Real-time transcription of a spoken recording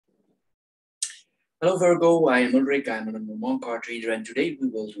Hello Virgo, I am Ulrich, I am a Lenormand card reader, and today we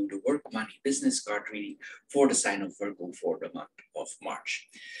will do the work, money, business card reading for the sign of Virgo for the month of March.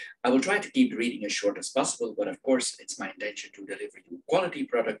 I will try to keep the reading as short as possible, but of course it's my intention to deliver you quality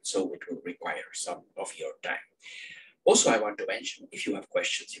product, so it will require some of your time. Also, I want to mention, if you have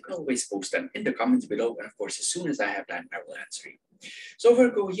questions, you can always post them in the comments below, and of course, as soon as I have time, I will answer you. So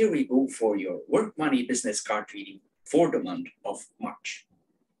Virgo, here we go for your work, money, business card reading for the month of March.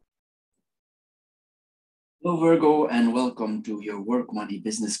 Hello Virgo, and welcome to your work, money,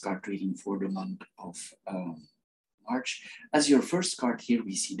 business card reading for the month of March. As your first card here,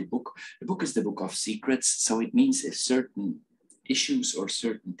 we see the book. The book is the book of secrets, so it means if certain issues or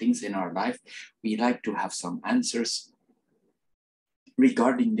certain things in our life, we like to have some answers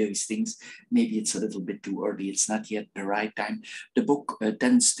regarding those things. Maybe it's a little bit too early, it's not yet the right time. The book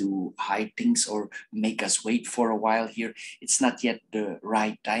tends to hide things or make us wait for a while here. It's not yet the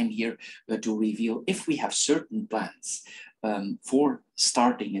right time here to reveal if we have certain plans for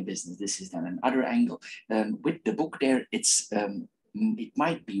starting a business. This is then another angle. With the book there, it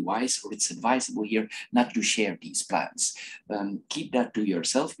might be wise or it's advisable here not to share these plans. Keep that to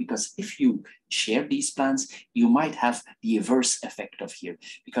yourself, because if you share these plans, you might have the adverse effect of here,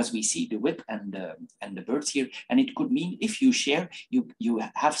 because we see the whip and the birds here, and it could mean if you share, you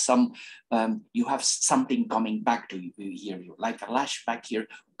have something coming back to you here, like a lashback here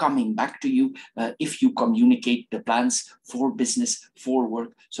coming back to you if you communicate the plans for business, for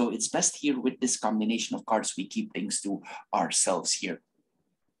work. So it's best here with this combination of cards, we keep things to ourselves here.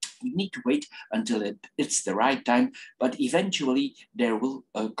 We need to wait until it's the right time, but eventually there will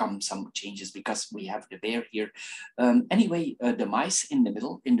come some changes, because we have the bear here. Anyway, the mice in the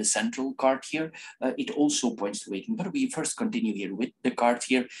middle, in the central card here, it also points to waiting. But we first continue here with the card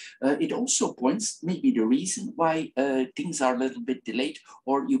here. It also points maybe the reason why things are a little bit delayed,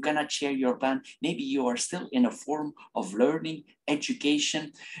 or you cannot share your plan. Maybe you are still in a form of learning,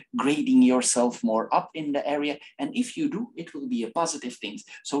 education, grading yourself more up in the area. And if you do, it will be a positive thing.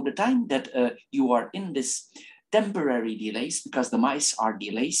 So the time that you are in this temporary delays, because the mice are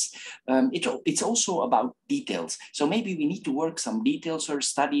delays, it's also about details. So maybe we need to work some details or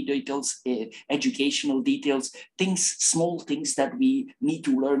study details, educational details, things, small things that we need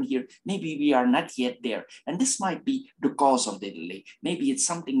to learn here. Maybe we are not yet there. And this might be the cause of the delay. Maybe it's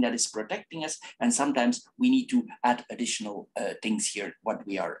something that is protecting us. And sometimes we need to add additional things here, what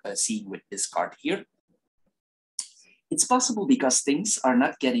we are seeing with this card here. It's possible because things are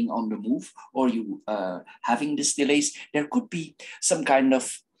not getting on the move, or you having these delays. There could be some kind of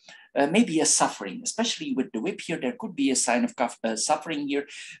maybe a suffering, especially with the whip here. There could be a sign of suffering here.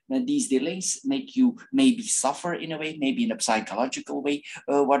 These delays make you maybe suffer in a way, maybe in a psychological way,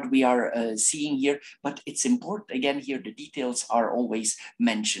 what we are seeing here. But it's important, again, here, the details are always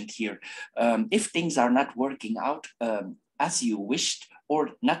mentioned here. If things are not working out as you wished,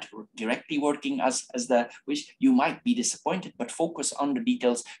 or not directly working as the wish, you might be disappointed, but focus on the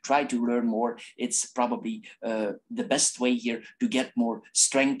details, try to learn more. It's probably the best way here to get more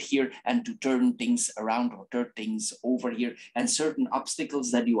strength here and to turn things around or turn things over here. And certain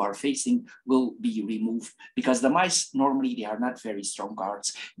obstacles that you are facing will be removed, because the mice, normally they are not very strong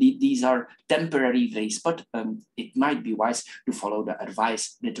cards. These are temporary days, but it might be wise to follow the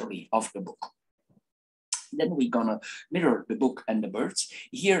advice literally of the book. Then we're gonna mirror the book and the birds.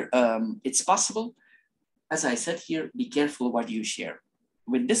 Here, it's possible, as I said here, be careful what you share.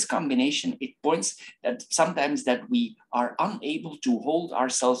 With this combination, it points that sometimes that we are unable to hold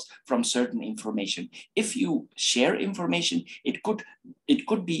ourselves from certain information. If you share information, it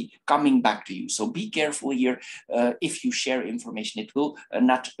could be coming back to you. So be careful here. If you share information, it will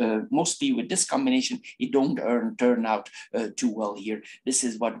not, mostly with this combination, it don't turn out too well here. This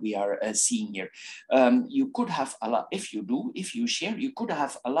is what we are seeing here. You could have a lot, if you share, you could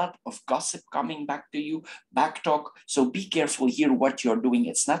have a lot of gossip coming back to you, back talk. So be careful here what you're doing.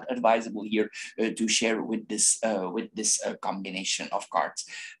 It's not advisable here to share with this combination of cards.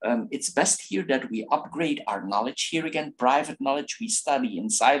 It's best here that we upgrade our knowledge here, again, private knowledge. We study in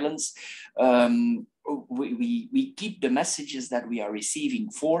silence. We keep the messages that we are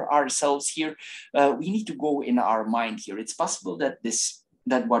receiving for ourselves here. We need to go in our mind here. It's possible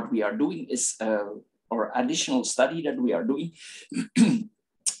that what we are doing is or additional study that we are doing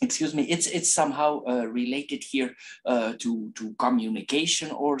excuse me, it's somehow related here to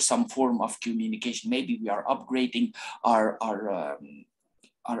communication or some form of communication. Maybe we are upgrading our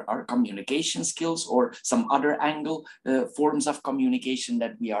our communication skills or some other angle forms of communication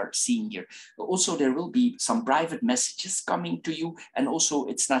that we are seeing here. Also, there will be some private messages coming to you, and also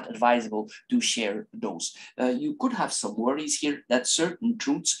it's not advisable to share those. You could have some worries here that certain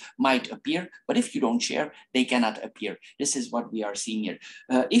truths might appear, but if you don't share, they cannot appear. This is what we are seeing here.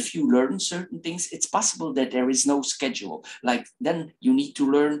 If you learn certain things, it's possible that there is no schedule. Like then you need to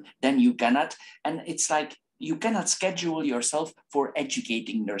learn, then you cannot. And it's like you cannot schedule yourself for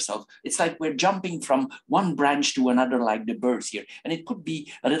educating yourself. It's like we're jumping from one branch to another like the birds here. And it could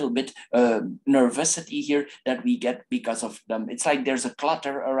be a little bit nervosity here that we get because of them. It's like there's a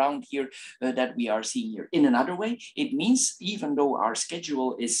clutter around here that we are seeing here. In another way, it means even though our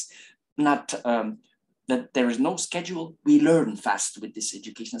schedule is not that there is no schedule, we learn fast with this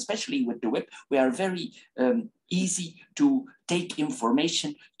education, especially with the whip. We are very easy to take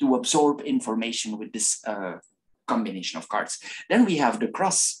information, to absorb information with this combination of cards. Then we have the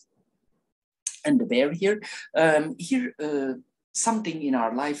cross and the bear here. Something in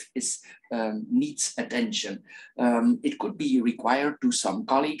our life needs attention. It could be required to some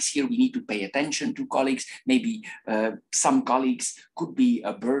colleagues here. We need to pay attention to colleagues. Maybe some colleagues could be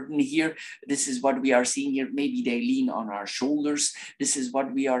a burden here. This is what we are seeing here. Maybe they lean on our shoulders. This is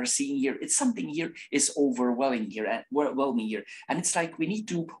what we are seeing here. It's something here is overwhelming here, and it's like we need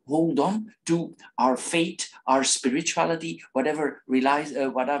to hold on to our faith, our spirituality, whatever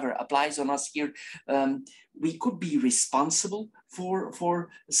applies on us here. We could be responsible for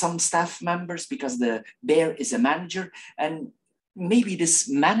some staff members because the bear is a manager, and maybe this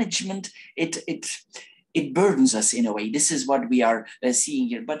management it burdens us in a way. This is what we are seeing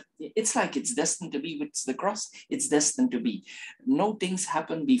here, but it's like it's destined to be with the cross. It's destined to be. No things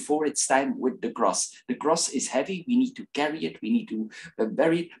happen before it's time with the cross. The cross is heavy. We need to carry it. We need to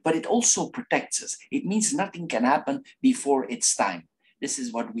bury it, but it also protects us. It means nothing can happen before it's time. This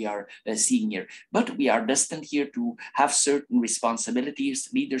is what we are seeing here. But we are destined here to have certain responsibilities,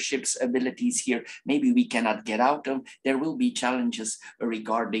 leadership abilities here. Maybe we cannot get out of. There will be challenges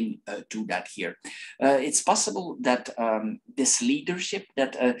regarding to that here. It's possible that this leadership,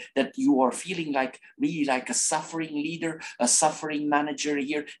 that you are feeling like really like a suffering leader, a suffering manager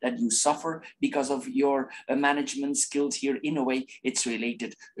here, that you suffer because of your management skills here. In a way, it's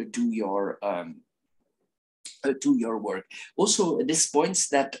related to your work. Also, this points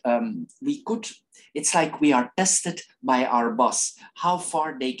that it's like we are tested by our boss, how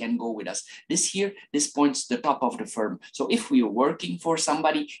far they can go with us. This points the top of the firm. So if we are working for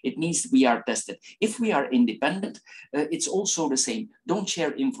somebody, it means we are tested. If we are independent, it's also the same. Don't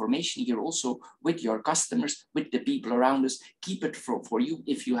share information here also with your customers, with the people around us. Keep it for you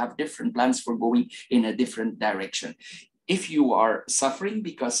if you have different plans for going in a different direction. If you are suffering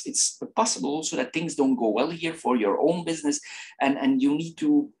because it's possible also that things don't go well here for your own business, and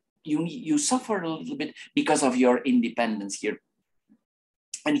you suffer a little bit because of your independence here.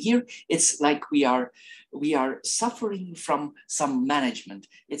 And here it's like we are suffering from some management.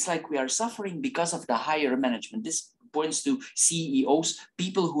 It's like we are suffering because of the higher management. This points to CEOs,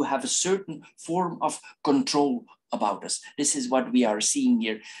 people who have a certain form of control about us. This is what we are seeing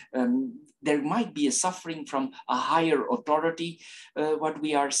here. There might be a suffering from a higher authority, what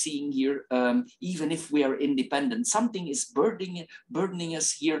we are seeing here, even if we are independent. Something is burdening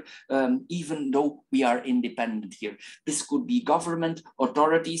us here, even though we are independent here. This could be government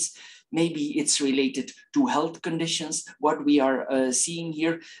authorities. Maybe it's related to health conditions, what we are seeing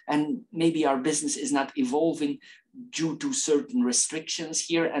here, and maybe our business is not evolving due to certain restrictions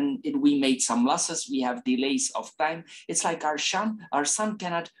here, and we made some losses. We have delays of time. It's like our sun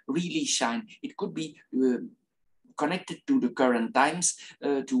cannot really shine. It could be connected to the current times,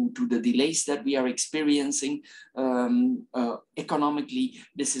 to the delays that we are experiencing economically.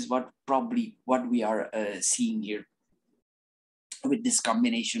 This is probably what we are seeing here with this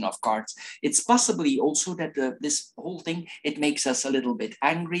combination of cards. It's possibly also that this whole thing, it makes us a little bit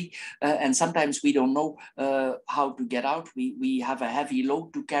angry, and sometimes we don't know how to get out. We have a heavy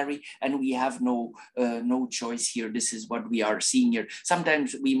load to carry, and we have no choice here. This is what we are seeing here.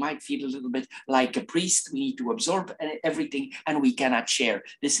 Sometimes we might feel a little bit like a priest. We need to absorb everything, and we cannot share.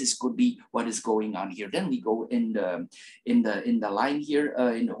 Could be what is going on here. Then we go in the line here,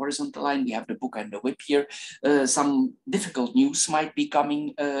 in the horizontal line. We have the book and the whip here. Some difficult news might be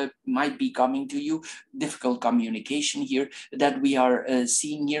coming to you. Difficult communication here that we are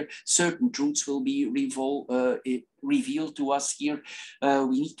seeing here. Certain truths will be revealed to us here.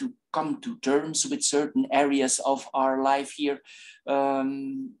 We need to come to terms with certain areas of our life here.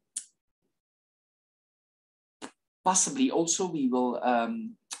 Possibly also we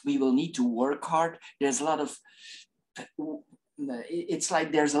will need to work hard. There's a lot of it's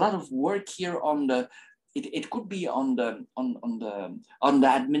like there's a lot of work here on the, it could be on the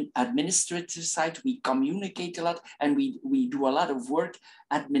administrative side. We communicate a lot and we do a lot of work,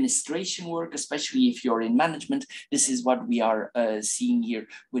 administration work, especially if you're in management. This is what we are seeing here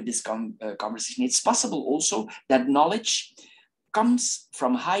with this conversation. It's possible also that knowledge comes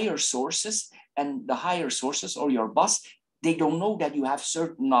from higher sources, and the higher sources or your boss, they don't know that you have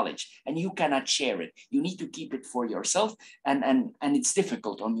certain knowledge and you cannot share it. You need to keep it for yourself, and it's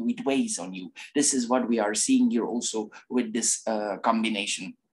difficult on you. It weighs on you. This is what we are seeing here also with this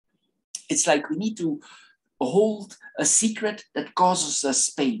combination. It's like we need to hold a secret that causes us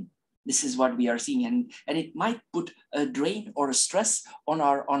pain. This is what we are seeing, and it might put a drain or a stress on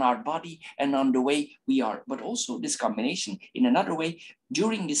our body and on the way we are. But also this combination, in another way,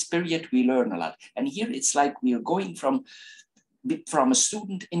 during this period we learn a lot. And here it's like we are going from a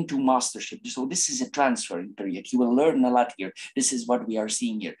student into mastership. So this is a transferring period. You will learn a lot here. This is what we are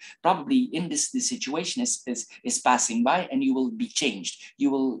seeing here. Probably in this situation is passing by, and you will be changed. You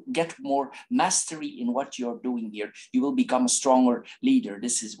will get more mastery in what you're doing here. You will become a stronger leader.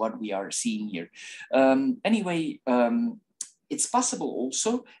 This is what we are seeing here. It's possible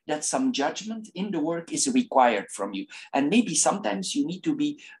also that some judgment in the work is required from you. And maybe sometimes you need to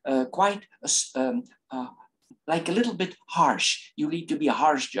be quite like a little bit harsh. You need to be a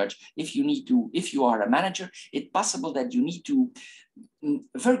harsh judge. If you are a manager, it's possible that you need to.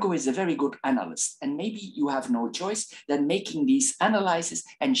 Virgo is a very good analyst, and maybe you have no choice than making these analyses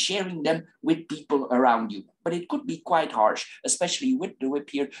and sharing them with people around you. But it could be quite harsh, especially with the whip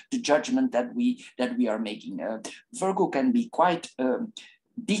here, the judgment that we are making. Virgo can be quite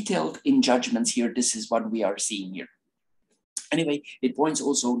detailed in judgments here. This is what we are seeing here. Anyway, it points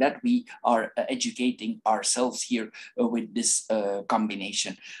also that we are educating ourselves here with this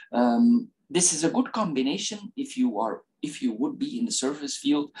combination. This is a good combination if you would be in the service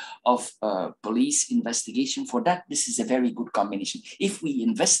field of police investigation. For that, this is a very good combination. If we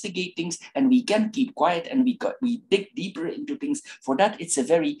investigate things and we can keep quiet and we dig deeper into things, for that, it's a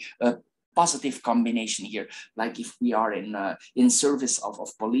very positive combination here. Like if we are in service of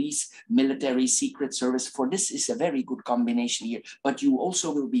police, military, secret service, for this is a very good combination here. But you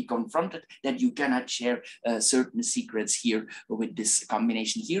also will be confronted that you cannot share certain secrets here with this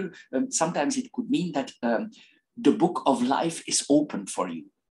combination here. Sometimes it could mean that the book of life is open for you.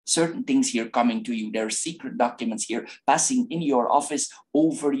 Certain things here coming to you. There are secret documents here passing in your office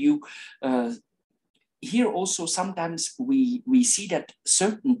over you. Here also sometimes we see that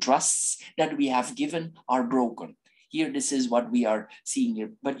certain trusts that we have given are broken. Here this is what we are seeing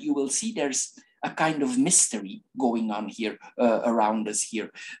here, but you will see there's a kind of mystery going on here around us here.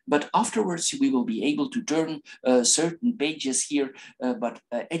 But afterwards we will be able to turn certain pages here, but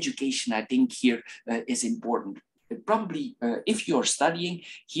education, I think here is important. Probably if you're studying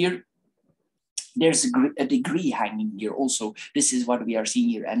here, there's a degree hanging here also. This is what we are seeing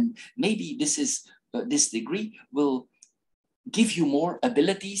here, and maybe this degree will give you more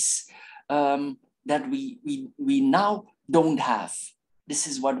abilities that we now don't have. This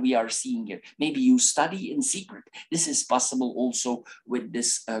is what we are seeing here. Maybe you study in secret. This is possible also with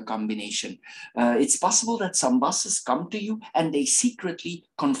this combination. It's possible that some bosses come to you and they secretly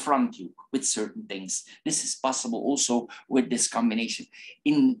confront you with certain things. This is possible also with this combination.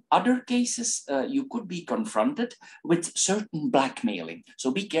 In other cases, you could be confronted with certain blackmailing.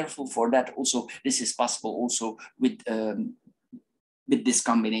 So be careful for that also. This is possible also with this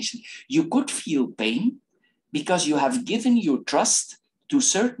combination. You could feel pain because you have given your trust to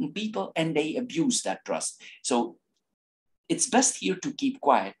certain people and they abuse that trust. So it's best here to keep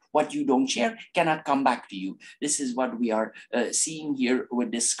quiet. What you don't share cannot come back to you. This is what we are seeing here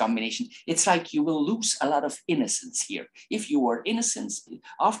with this combination. It's like you will lose a lot of innocence here. If you were innocent,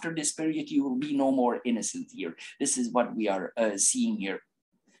 after this period, you will be no more innocent here. This is what we are seeing here.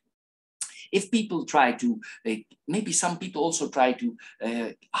 If people try to, maybe some people also try to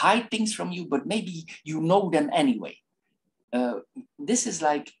hide things from you, but maybe you know them anyway. This is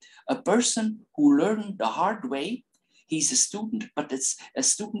like a person who learned the hard way. He's a student, but it's a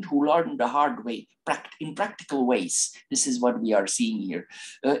student who learned the hard way in practical ways. This is what we are seeing here.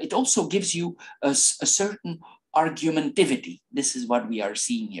 It also gives you a certain argumentivity. This is what we are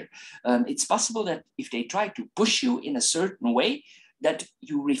seeing here. It's possible that if they try to push you in a certain way, that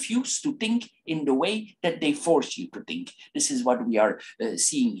you refuse to think in the way that they force you to think. This is what we are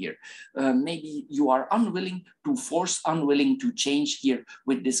seeing here. Maybe you are unwilling to force, unwilling to change here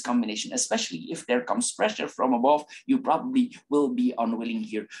with this combination, especially if there comes pressure from above, you probably will be unwilling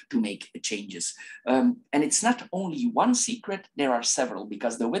here to make changes. And it's not only one secret, there are several,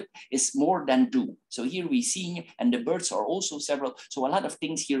 because the whip is more than two. So here we see, and the birds are also several. So a lot of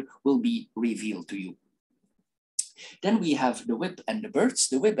things here will be revealed to you. Then we have the whip and the birds.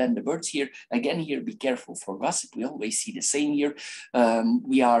 The whip and the birds here, again here, be careful for gossip. We always see the same here.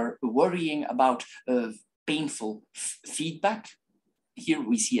 We are worrying about painful feedback. Here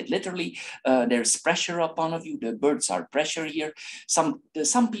we see it literally. There's pressure upon of you. The birds are pressure here.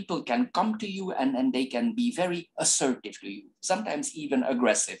 Some people can come to you and they can be very assertive to you, sometimes even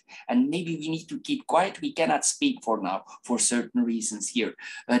aggressive. And maybe we need to keep quiet. We cannot speak for now for certain reasons here.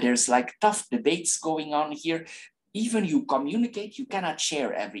 There's like tough debates going on here. Even you communicate, you cannot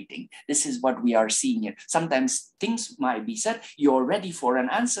share everything. This is what we are seeing here. Sometimes things might be said, you're ready for an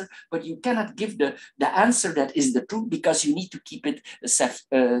answer, but you cannot give the answer that is the truth because you need to keep it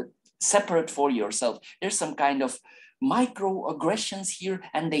separate for yourself. There's some kind of microaggressions here,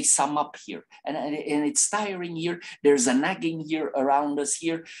 and they sum up here, and it's tiring here. There's a nagging here around us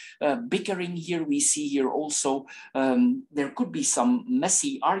here, bickering here. We see here also there could be some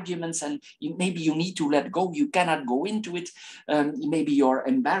messy arguments, and maybe you need to let go. You cannot go into it. Maybe you're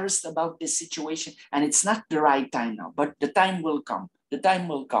embarrassed about this situation, and it's not the right time now, but the time will come. The time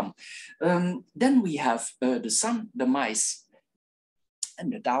will come. Then we have the sun, the mice,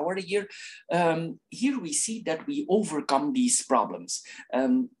 and the tower here. Here we see that we overcome these problems.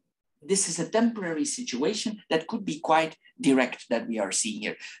 This is a temporary situation that could be quite direct that we are seeing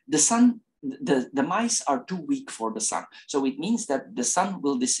here. The sun, the mice are too weak for the sun. So it means that the sun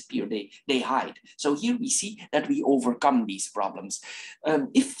will disappear, they hide. So here we see that we overcome these problems.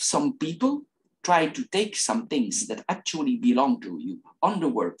 If some people try to take some things that actually belong to you on the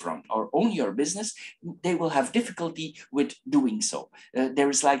work front or own your business, they will have difficulty with doing so. There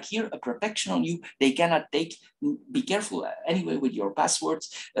is like here a protection on you. They cannot take, be careful anyway with your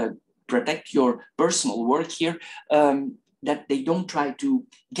passwords, protect your personal work here, that they don't try to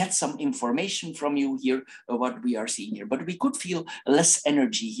get some information from you here, what we are seeing here. But we could feel less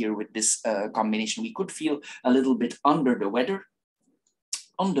energy here with this combination. We could feel a little bit under the weather.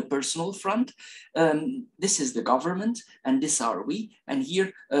 On the personal front, this is the government and this are we. And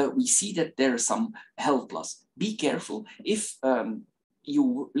here we see that there is some health loss. Be careful if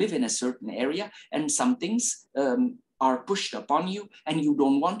you live in a certain area and some things are pushed upon you and you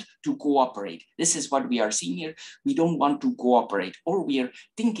don't want to cooperate. This is what we are seeing here. We don't want to cooperate, or we are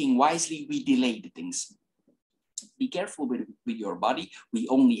thinking wisely, we delay the things. Be careful with your body. We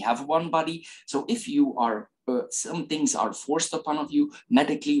only have one body. So if you are some things are forced upon of you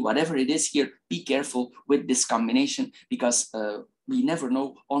medically, whatever it is here, be careful with this combination, because we never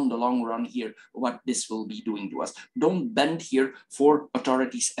know on the long run here what this will be doing to us. Don't bend here for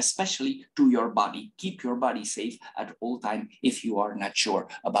authorities, especially to your body. Keep your body safe at all time if you are not sure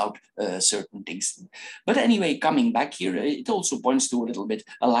about certain things. But anyway, coming back here, it also points to a little bit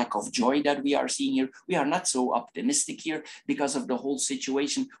a lack of joy that we are seeing here. We are not so optimistic here because of the whole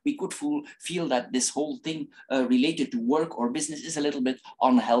situation. We could feel that this whole thing related to work or business is a little bit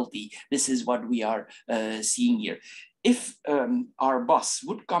unhealthy. This is what we are seeing here. If our boss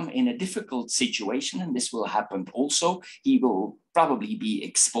would come in a difficult situation, and this will happen also, he will probably be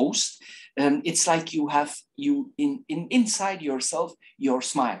exposed. It's like you have inside yourself, you're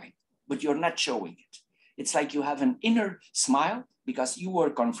smiling, but you're not showing it. It's like you have an inner smile because you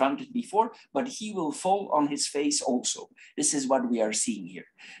were confronted before, but he will fall on his face also. This is what we are seeing here.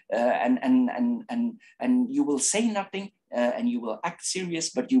 And you will say nothing, and you will act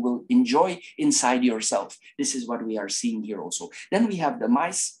serious, but you will enjoy inside yourself. This is what we are seeing here also. Then we have the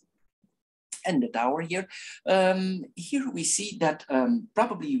mice and the tower here. Here we see that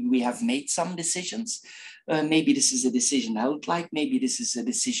probably we have made some decisions. Maybe this is a decision health-like, maybe this is a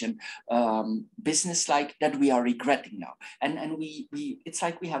decision business-like that we are regretting now. And we it's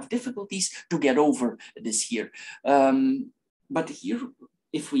like we have difficulties to get over this here. But here,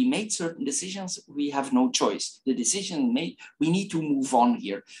 if we made certain decisions, we have no choice. The decision made, we need to move on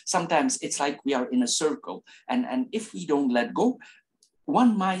here. Sometimes it's like we are in a circle, and if we don't let go,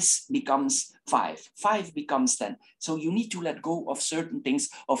 one mice becomes 5, 5 becomes 10. So you need to let go of certain things,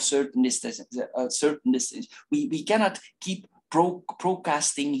 of certain distance. We cannot keep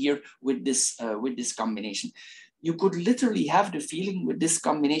procrastinating here with this combination. you could literally have the feeling with this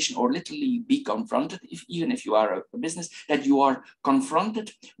combination, or literally be confronted, even if you are a business, that you are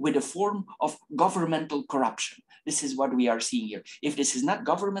confronted with a form of governmental corruption. This is what we are seeing here. If this is not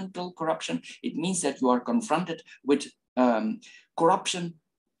governmental corruption, it means that you are confronted with corruption.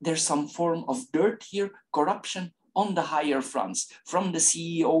 There's some form of dirt here, corruption on the higher fronts, from the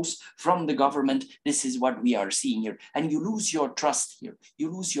CEOs, from the government. This is what we are seeing here. And you lose your trust here.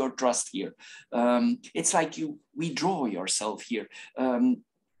 You lose your trust here. It's like you withdraw yourself here.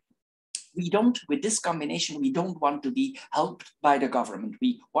 We don't, with this combination, we don't want to be helped by the government.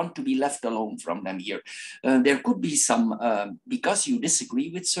 We want to be left alone from them here. There could be some, because you disagree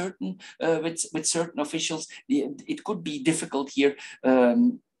with certain officials, it could be difficult here.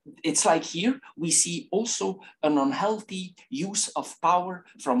 It's like here we see also an unhealthy use of power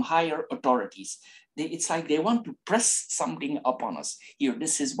from higher authorities. It's like they want to press something upon us here.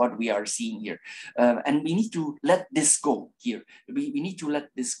 This is what we are seeing here. And we need to let this go here. We need to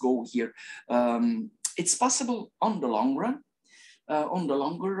let this go here. It's possible on the long run, on the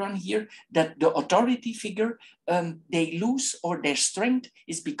longer run here, that the authority figure, they lose, or their strength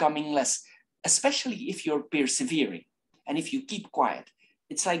is becoming less, especially if you're persevering and if you keep quiet.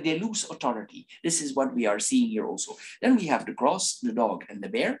 It's like they lose authority. This is what we are seeing here also. Then we have the cross, the dog, and the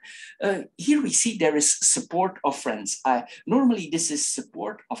bear. Here we see there is support of friends. Normally this is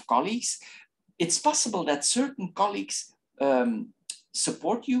support of colleagues. It's possible that certain colleagues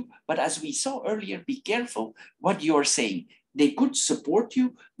support you, but as we saw earlier, be careful what you're saying. They could support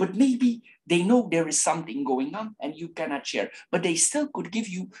you, but maybe they know there is something going on and you cannot share, but they still could give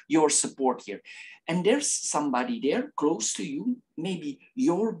you your support here. And there's somebody there close to you, maybe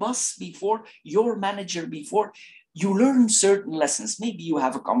your boss before, your manager before. You learn certain lessons. Maybe you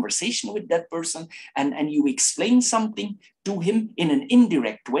have a conversation with that person and you explain something to him in an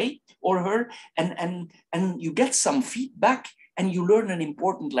indirect way, or her, and you get some feedback. And you learn an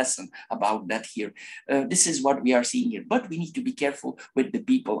important lesson about that here. This is what we are seeing here. But we need to be careful with the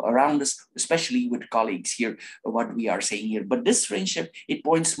people around us, especially with colleagues here, what we are saying here. But this friendship, it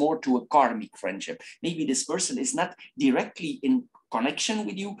points more to a karmic friendship. Maybe this person is not directly in connection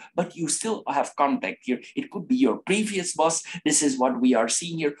with you, but you still have contact here. It could be your previous boss. This is what we are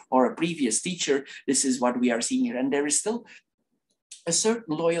seeing here, or a previous teacher. This is what we are seeing here. And there is still a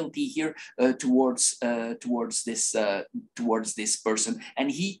certain loyalty here towards this person,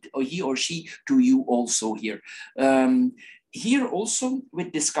 and he or she to you also here. Here also,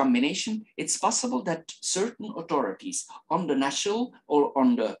 with this combination, it's possible that certain authorities on the national or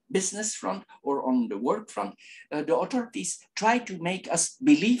on the business front or on the work front, the authorities try to make us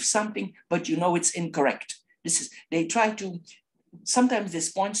believe something, but you know it's incorrect. They try to. Sometimes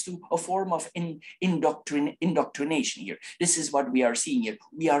this points to a form of indoctrination here. This is what we are seeing here.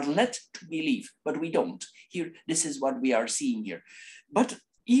 We are led to believe, but we don't. Here, this is what we are seeing here. But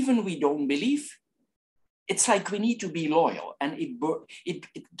even we don't believe, it's like we need to be loyal, and it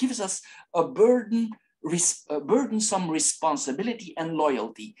gives us a burdensome responsibility and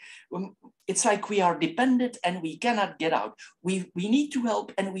loyalty. It's like we are dependent and we cannot get out. We need to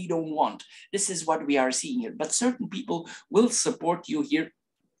help and we don't want. This is what we are seeing here. But certain people will support you here.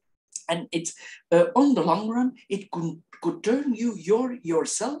 And it's on the long run, it could turn you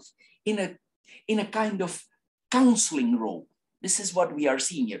yourself in a kind of counseling role. This is what we are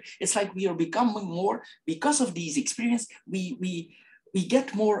seeing here. It's like we are becoming more, because of these experiences, we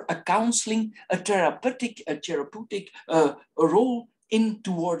get more a counseling, a therapeutic role in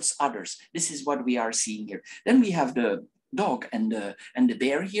towards others. This is what we are seeing here. Then we have the dog and the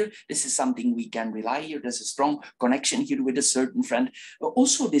bear here. This is something we can rely here. There's a strong connection here with a certain friend.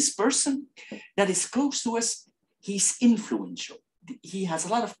 Also, this person that is close to us, he's influential. He has a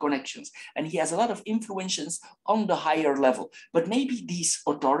lot of connections and he has a lot of influences on the higher level. But maybe these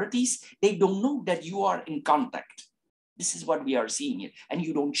authorities, they don't know that you are in contact. This is what we are seeing here. And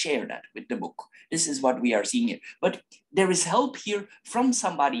you don't share that with the book. This is what we are seeing here. But there is help here from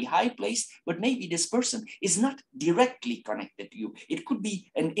somebody high placed, but maybe this person is not directly connected to you. It could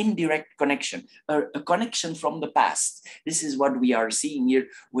be an indirect connection, a connection from the past. This is what we are seeing here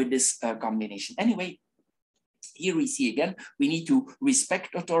with this combination. Anyway, here we see again, we need to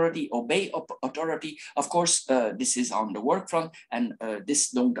respect authority, obey authority. Of course, this is on the work front, and this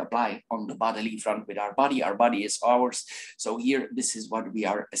don't apply on the bodily front with our body. Our body is ours. So here, this is what we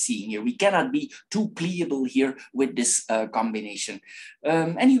are seeing here. We cannot be too pliable here with this combination.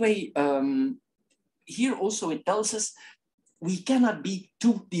 Anyway, here also it tells us we cannot be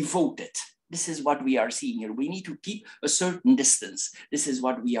too devoted. This is what we are seeing here. We need to keep a certain distance. This is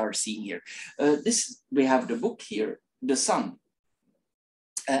what we are seeing here. We have the book here, the sun.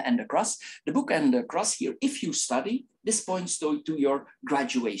 and the cross. The book and the cross here, if you study, this points to your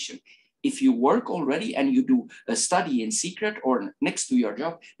graduation. If you work already and you do a study in secret or next to your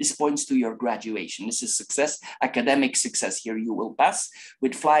job, this points to your graduation. This is success, academic success. Here you will pass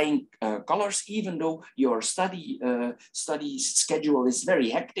with flying colors, even though your study schedule is very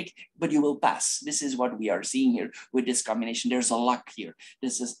hectic, but you will pass. This is what we are seeing here with this combination. There's a luck here.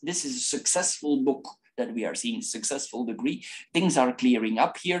 This is a successful book that we are seeing, successful degree. Things are clearing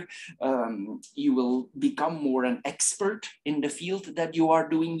up here. You will become more an expert in the field that you are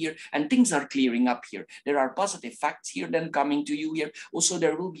doing here, and things are clearing up here. There are positive facts here then coming to you here. Also,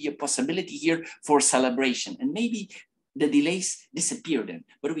 there will be a possibility here for celebration, and maybe the delays disappear then,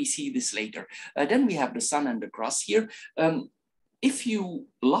 but we see this later. Then we have the sun and the cross here. If you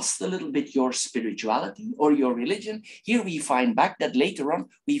lost a little bit your spirituality or your religion, here we find back that later on,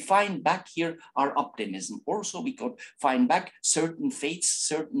 we find back here our optimism. Also, we could find back certain faiths,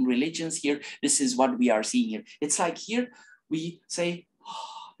 certain religions here. This is what we are seeing here. It's like here we say,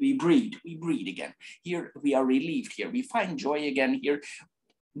 oh, we breathe again. Here we are relieved here. We find joy again here.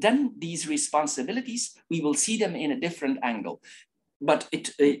 Then these responsibilities, we will see them in a different angle. But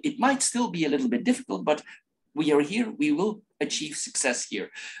it might still be a little bit difficult, but we are here, we will achieve success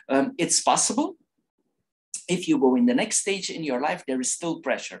here. It's possible. If you go in the next stage in your life, there is still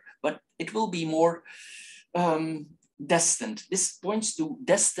pressure, but it will be more destined. This points to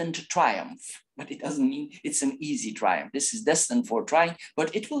destined triumph, but it doesn't mean it's an easy triumph. This is destined for trying,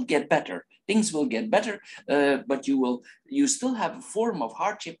 but it will get better. Things will get better, but you still have a form of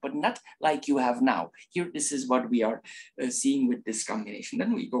hardship, but not like you have now. Here, this is what we are seeing with this combination.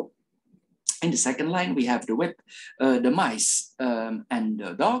 Then we go. In the second line, we have the whip, the mice, and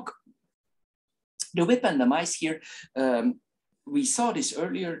the dog. The whip and the mice here, we saw this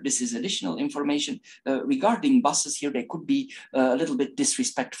earlier. This is additional information regarding bosses here. They could be a little bit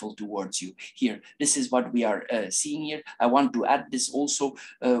disrespectful towards you here. This is what we are seeing here. I want to add this also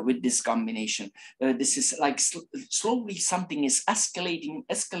with this combination. This is like slowly something is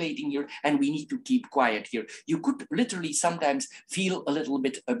escalating here, and we need to keep quiet here. You could literally sometimes feel a little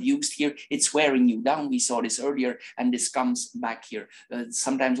bit abused here. It's wearing you down. We saw this earlier, and this comes back here.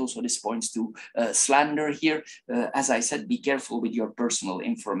 Sometimes also this points to slander here. As I said, be careful with your personal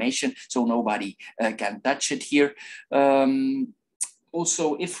information, so nobody can touch it here.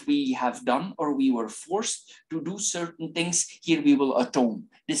 Also, if we have done or we were forced to do certain things, here we will atone.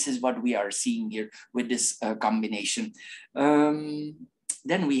 This is what we are seeing here with this combination.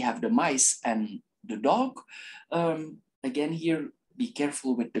 Then we have the mice and the dog. Again here, be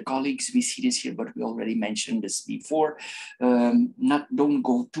careful with the colleagues. We see this here, but we already mentioned this before. Don't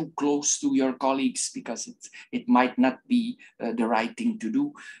go too close to your colleagues because it might not be the right thing to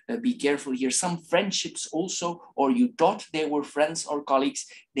do. Be careful here. Some friendships also, or you thought they were friends or colleagues,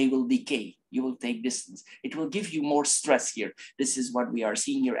 they will decay. You will take distance. It will give you more stress here. This is what we are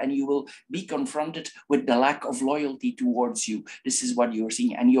seeing here. And you will be confronted with the lack of loyalty towards you. This is what you're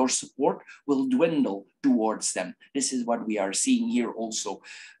seeing. And your support will dwindle towards them. This is what we are seeing here also.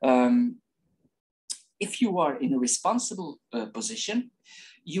 If you are in a responsible position,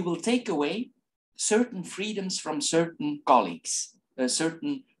 you will take away certain freedoms from certain colleagues,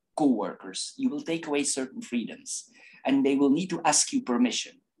 certain co-workers. You will take away certain freedoms, and they will need to ask you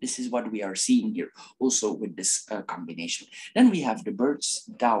permission. This is what we are seeing here also with this combination. Then we have the birds,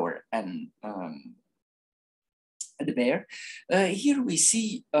 tower, and the bear. Here we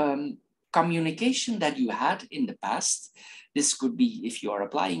see communication that you had in the past. This could be if you are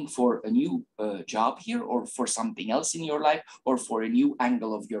applying for a new job here, or for something else in your life, or for a new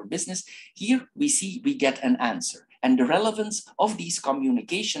angle of your business. Here we see we get an answer. And the relevance of these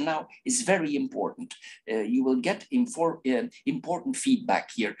communication now is very important. You will get important feedback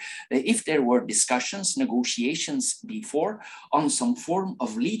here. If there were discussions, negotiations before on some form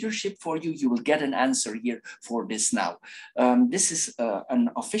of leadership for you, you will get an answer here for this now. This is an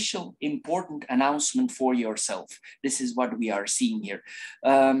official important announcement for yourself. This is what we are seeing here.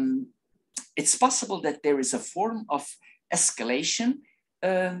 It's possible that there is a form of escalation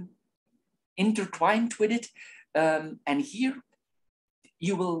intertwined with it. And here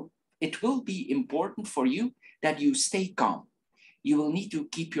it will be important for you that you stay calm. You will need to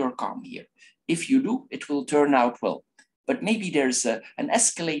keep your calm here. If you do, it will turn out well. But maybe there's an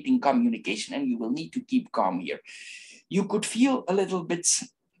escalating communication and you will need to keep calm here. You could feel a little bit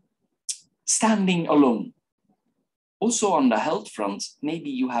standing alone. Also on the health front, maybe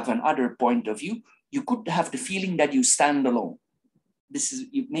you have another point of view. You could have the feeling that you stand alone.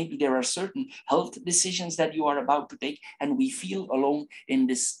 maybe there are certain health decisions that you are about to take, and we feel alone in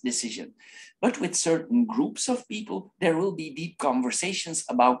this decision. But with certain groups of people, there will be deep conversations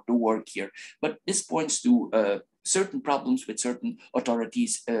about the work here. But this points to certain problems with certain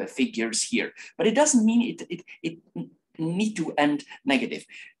authorities, figures here. But it doesn't mean it need to end negative.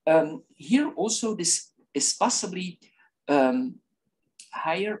 Here also, this is possibly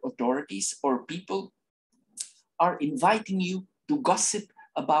higher authorities or people are inviting you to gossip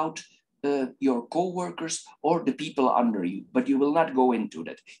about your co-workers or the people under you, but you will not go into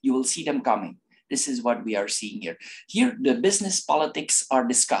that. You will see them coming. This is what we are seeing here. Here, the business politics are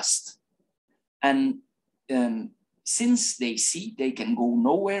discussed. And since they see they can go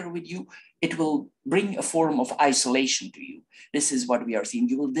nowhere with you, it will bring a form of isolation to you. This is what we are seeing.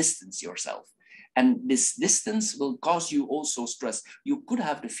 You will distance yourself. And this distance will cause you also stress. You could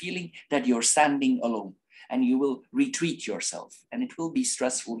have the feeling that you're standing alone, and you will retreat yourself, and it will be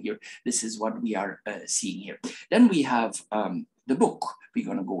stressful here. This is what we are seeing here. Then we have the book. We're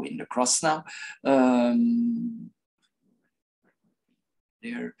going to go in the cross now.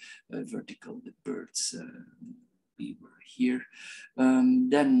 There, vertical, the birds. We were here.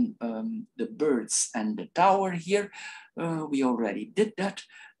 Then the birds and the tower here. We already did that.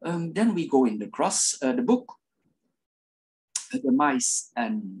 Then we go in the cross, the book, the mice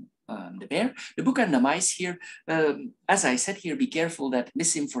and the bear. The book and the mice here, as I said here, be careful that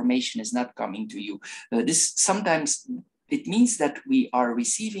misinformation is not coming to you. This sometimes it means that we are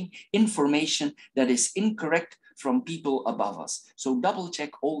receiving information that is incorrect from people above us. So double check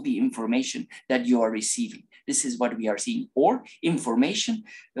all the information that you are receiving. This is what we are seeing. Or information,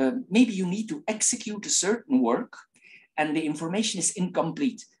 maybe you need to execute a certain work and the information is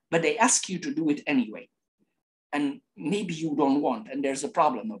incomplete, but they ask you to do it anyway. And maybe you don't want, and there's a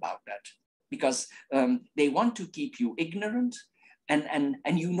problem about that, because they want to keep you ignorant, and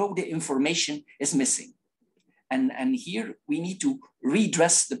you know the information is missing. And here we need to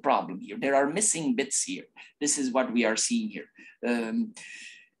redress the problem here. There are missing bits here. This is what we are seeing here.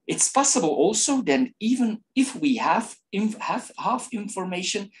 It's possible also then, even if we have half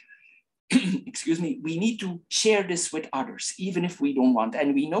information, excuse me, we need to share this with others, even if we don't want.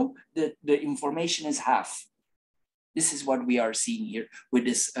 And we know that the information is half. This is what we are seeing here with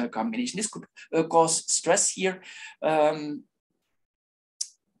this combination. This could cause stress here.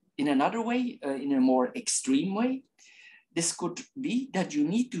 In another way, in a more extreme way, this could be that you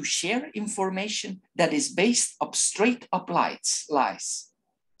need to share information that is based up straight up lies.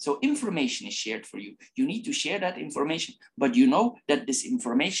 So information is shared for you. You need to share that information, but you know that this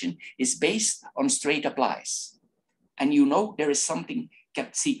information is based on straight up lies. And you know there is something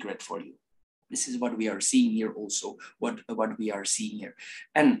kept secret for you. This is what we are seeing here also, what we are seeing here.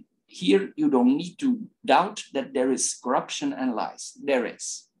 And here you don't need to doubt that there is corruption and lies. There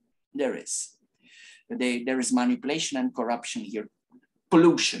is. There is manipulation and corruption here.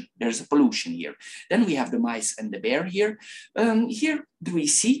 Pollution, there's a pollution here. Then we have the mice and the bear here. Here do we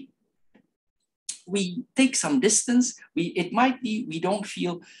see, we take some distance. It might be we don't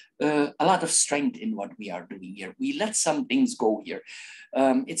feel a lot of strength in what we are doing here. We let some things go here.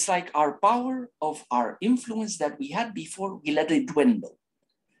 It's like our power of our influence that we had before, we let it dwindle.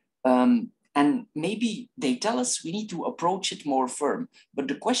 And maybe they tell us we need to approach it more firm. But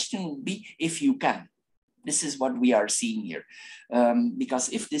the question will be if you can. This is what we are seeing here. Because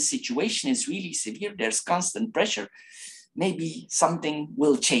if this situation is really severe, there's constant pressure, maybe something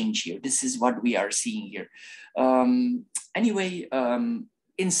will change here. This is what we are seeing here. Anyway,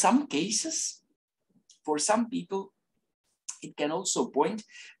 in some cases, for some people, it can also point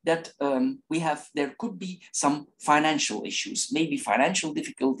that there could be some financial issues, maybe financial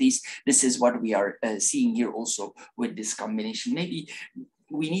difficulties. This is what we are seeing here also with this combination. Maybe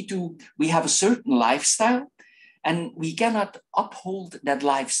we have a certain lifestyle and we cannot uphold that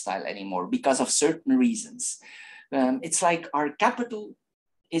lifestyle anymore because of certain reasons. It's like our capital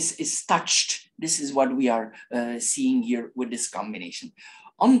is touched. This is what we are seeing here with this combination.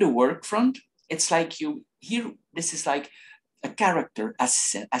 On the work front, it's like this is like a character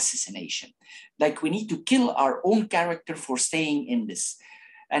assassination. Like we need to kill our own character for staying in this.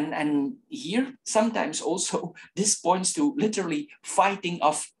 And here, sometimes also, this points to literally fighting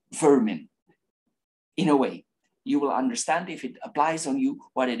off vermin. In a way, you will understand if it applies on you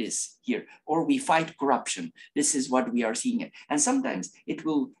what it is here. Or we fight corruption. This is what we are seeing here. And sometimes it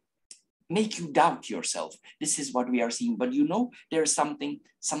will make you doubt yourself. This is what we are seeing. But you know there's something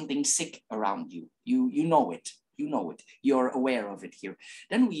sick around you. You know it. You know it. You're aware of it here.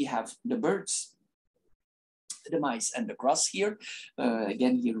 Then we have the birds the mice and the cross here.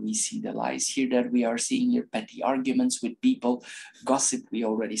 Again, here we see the lies here that we are seeing here, petty arguments with people, gossip, we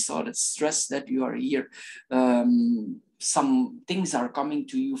already saw that, stress that you are here. Some things are coming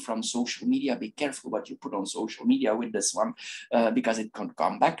to you from social media. Be careful what you put on social media with this one, because it can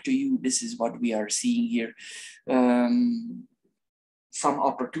come back to you. This is what we are seeing here. Some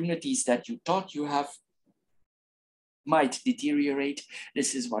opportunities that you thought you have might deteriorate.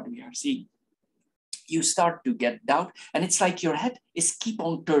 This is what we are seeing. You start to get doubt, and it's like your head is keep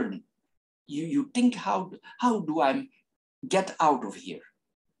on turning. You think, how do I get out of here?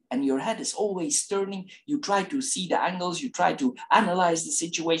 And your head is always turning. You try to see the angles, you try to analyze the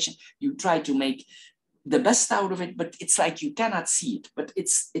situation, you try to make the best out of it, but it's like you cannot see it. But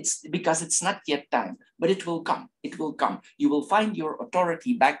it's because it's not yet time, but it will come. It will come. You will find your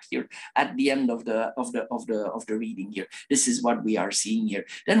authority back here at the end of the reading here. This is what we are seeing here.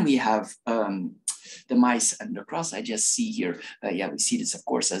 Then we have the mice and the cross. I just see here, yeah, we see this, of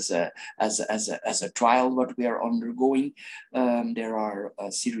course, as a trial what we are undergoing. There are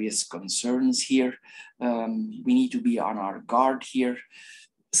serious concerns here. We need to be on our guard here.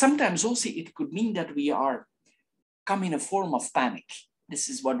 Sometimes also it could mean that we are come in a form of panic. This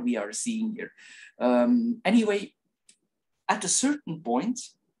is what we are seeing here. Anyway, at a certain point,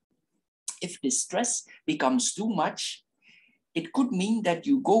 if the stress becomes too much, it could mean that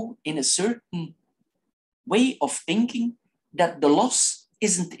you go in a certain way of thinking that the loss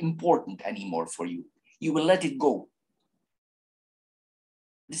isn't important anymore for you. You will let it go.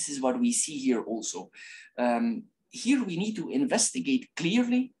 This is what we see here also. Here we need to investigate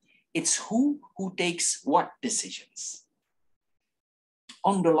clearly. It's who takes what decisions.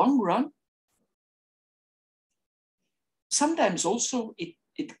 On the long run, sometimes also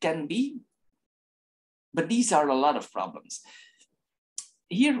it can be, but these are a lot of problems.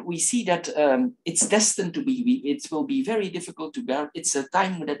 Here we see that it's destined to be, it will be very difficult to bear. It's a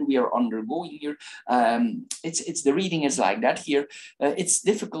time that we are undergoing here. It's the reading is like that here. It's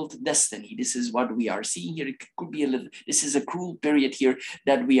difficult destiny. This is what we are seeing here. It could be a little, this is a cruel period here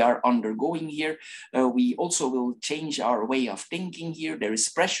that we are undergoing here. We also will change our way of thinking here. There is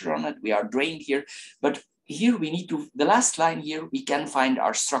pressure on it. We are drained here. But here we need to, the last line here, we can find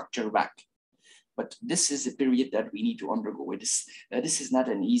our structure back. But this is a period that we need to undergo. This is not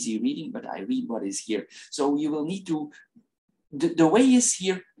an easy reading, but I read what is here. So you will need to, the way is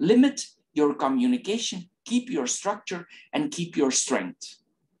here, limit your communication, keep your structure, and keep your strength.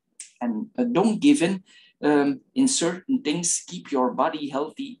 And don't give in certain things. Keep your body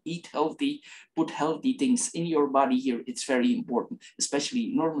healthy, eat healthy, put healthy things in your body here. It's very important,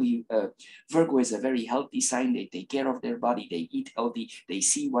 especially normally Virgo is a very healthy sign. They take care of their body, they eat healthy, they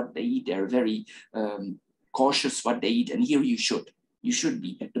see what they eat, they're very cautious what they eat. And here you should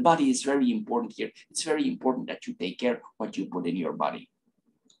be. The body is very important here. It's very important that you take care of what you put in your body.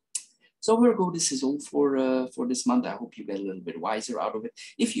 So Virgo, this is all for this month. I hope you get a little bit wiser out of it.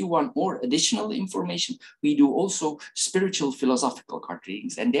 If you want more additional information, we do also spiritual philosophical card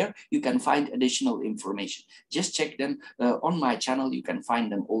readings, and there you can find additional information. Just check them on my channel. You can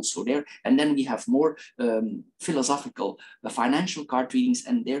find them also there. And then we have more philosophical financial card readings,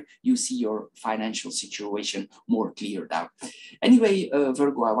 and there you see your financial situation more cleared out. Anyway,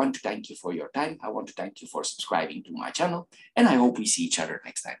 Virgo, I want to thank you for your time. I want to thank you for subscribing to my channel, and I hope we see each other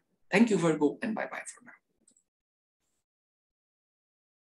next time. Thank you, Virgo, and bye-bye for now.